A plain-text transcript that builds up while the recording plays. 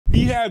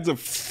He has a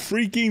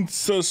freaking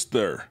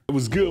sister. It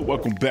was good.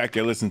 Welcome back.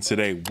 And listen,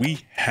 today we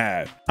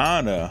have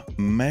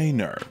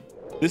Maynard.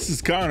 This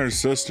is Connor's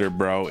sister,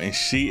 bro, and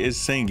she is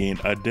singing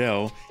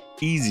Adele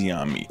Easy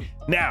on Me.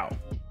 Now,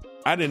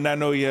 I did not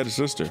know he had a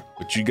sister,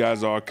 but you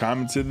guys all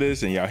commented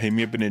this and y'all hit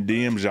me up in the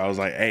DMs. Y'all was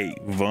like, hey,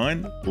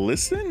 Von,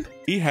 listen,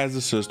 he has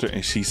a sister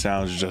and she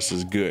sounds just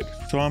as good.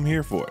 So I'm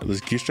here for it.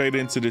 Let's get straight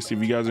into this. If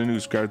you guys are new,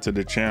 subscribe to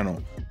the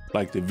channel,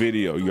 like the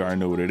video. You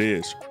already know what it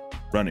is.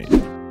 Run it.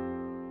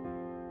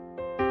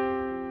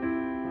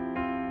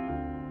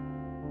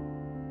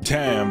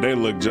 Damn, they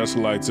look just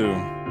alike too.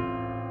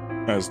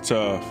 That's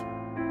tough.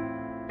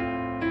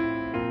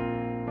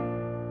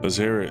 Let's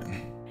hear it.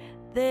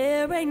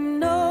 There ain't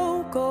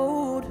no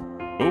gold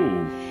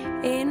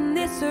in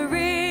this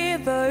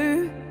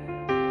river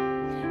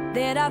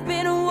that I've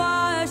been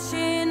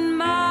washing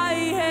my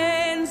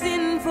hands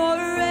in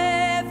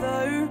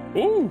forever.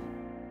 Ooh.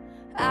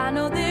 I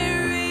know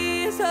there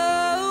is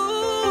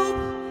hope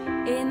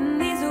in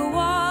these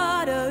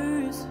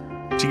waters.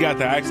 She got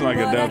the accent like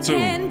Adele too. I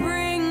can't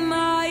bring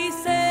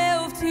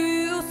myself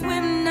to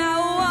swim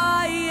now.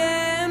 I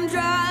am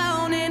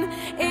drowning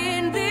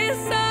in this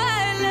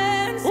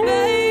silence,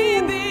 baby.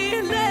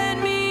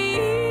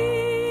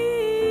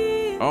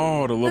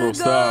 Oh, the little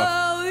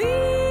stuff. Easy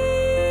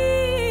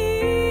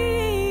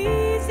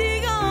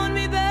on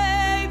me,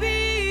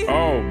 baby.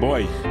 Oh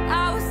boy.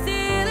 I was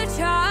still a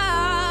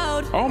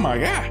child. Oh my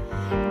God.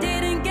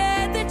 Didn't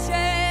get the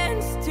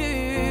chance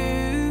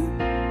to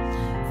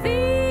feel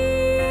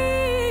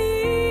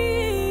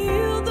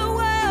the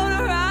world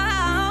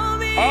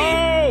around me.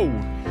 Oh.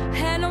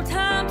 Had no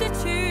time to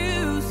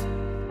choose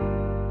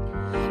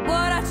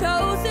what I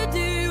chose to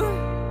do.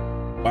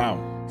 Wow.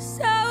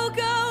 So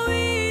go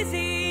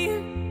easy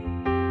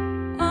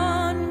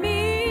on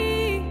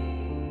me.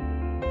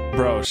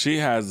 Bro, she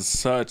has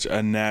such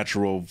a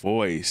natural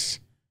voice.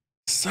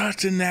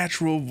 Such a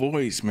natural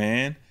voice,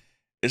 man.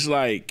 It's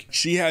like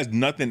she has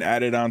nothing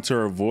added onto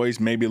her voice,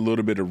 maybe a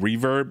little bit of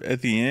reverb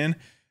at the end.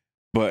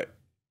 But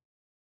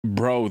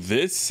bro,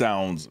 this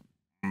sounds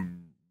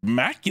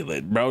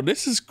immaculate, bro.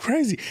 This is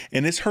crazy.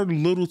 And it's her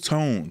little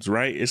tones,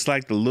 right? It's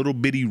like the little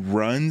bitty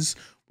runs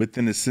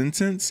within a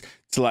sentence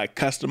to like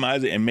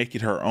customize it and make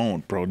it her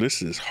own. Bro,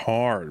 this is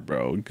hard,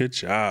 bro. Good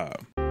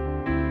job.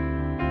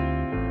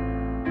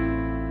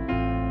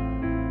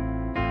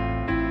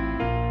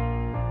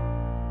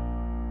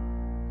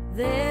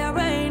 There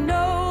ain't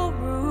no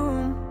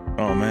room,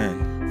 oh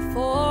man,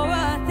 for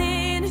a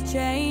thing to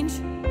change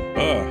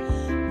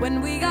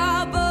when we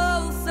got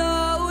both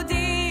so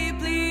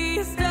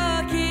deeply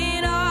stuck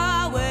in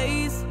our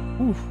ways.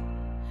 Oof.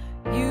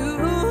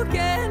 You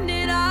can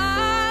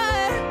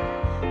deny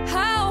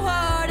how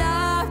hard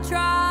I've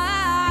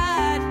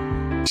tried.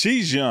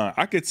 She's young.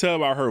 I could tell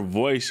by her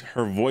voice.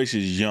 Her voice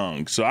is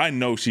young, so I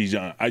know she's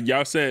young.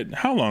 Y'all said,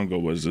 how long ago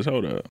was this?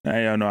 Hold up. Now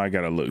y'all know I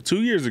gotta look.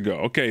 2 years ago.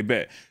 Okay,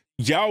 bet.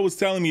 Y'all was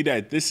telling me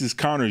that this is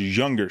Connor's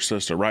younger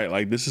sister, right?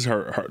 Like this is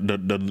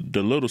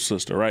the little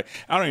sister, right?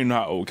 I don't even know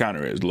how old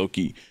Connor is, low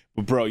key.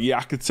 But bro, yeah,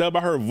 I could tell by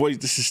her voice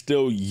this is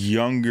still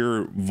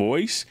younger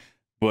voice,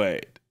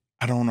 but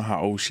I don't know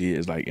how old she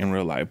is like in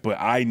real life. But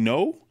I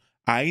know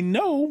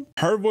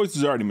her voice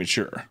is already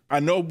mature. I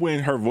know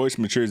when her voice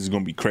matures, it's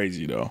gonna be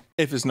crazy though.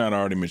 If it's not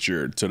already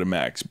matured to the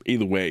max.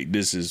 Either way,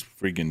 this is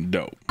freaking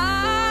dope. How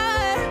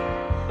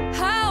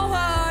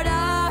hard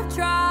I've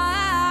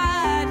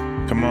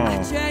tried. Come on.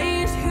 I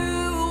changed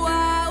who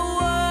I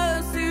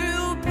was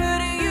to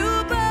put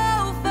you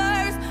both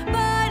first,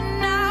 but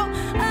now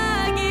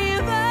I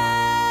give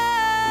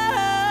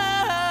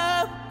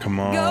up. Come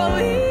on. Go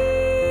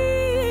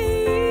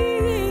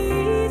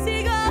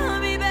easy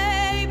on me,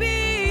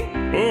 baby.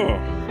 Oh.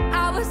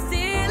 I was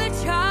still a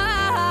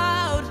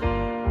child,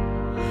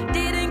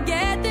 didn't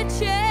get the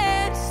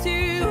chance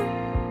to.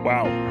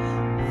 Wow.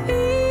 Feel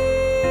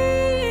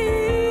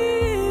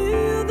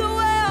the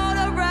world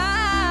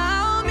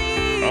around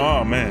me.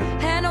 Oh man.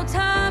 Had no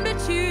time to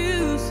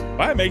choose.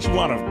 Why it makes you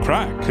want to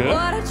cry, cuz?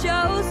 What I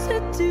chose to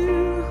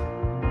do.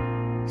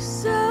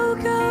 So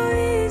go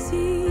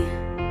easy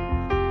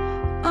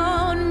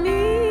on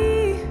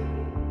me.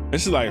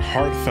 This is like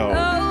heartfelt.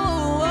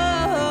 Oh,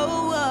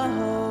 oh, oh,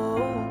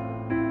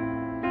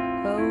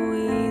 go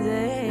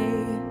easy.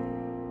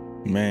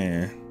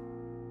 Man.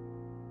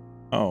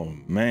 Oh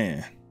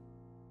man.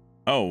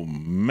 Oh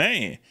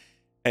man.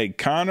 Hey,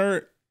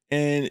 Connor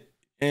and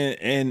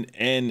Anna,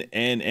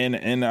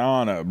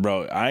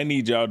 bro, I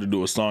need y'all to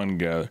do a song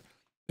together.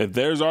 If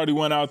there's already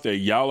one out there,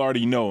 y'all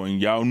already know, and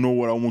y'all know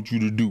what I want you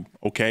to do.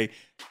 Okay,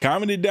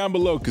 comment it down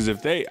below, because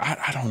if they,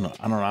 I don't know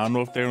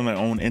if they're on their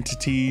own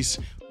entities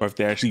or if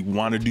they actually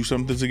want to do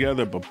something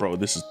together. But bro,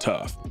 this is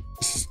tough.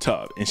 This is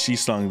tough, and she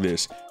sung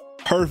this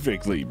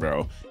perfectly,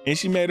 bro, and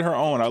she made it her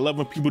own. I love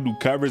when people do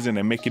covers and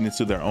they make it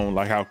into their own,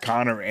 like how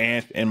Connor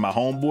and my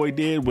homeboy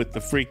did with the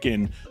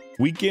freaking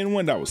Weekend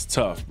one. That was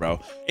tough, bro.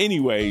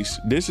 Anyways,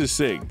 this is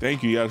sick.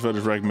 Thank you guys for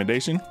this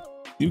recommendation.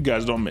 You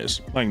guys don't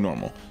miss, like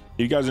normal.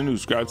 If you guys are new,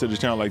 subscribe to the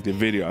channel, like the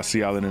video. I'll see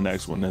y'all in the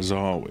next one. As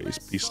always,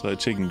 peace, love,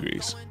 chicken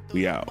grease.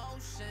 We out.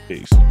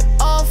 Peace.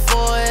 All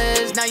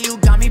fours, now you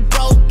got me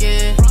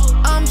broken.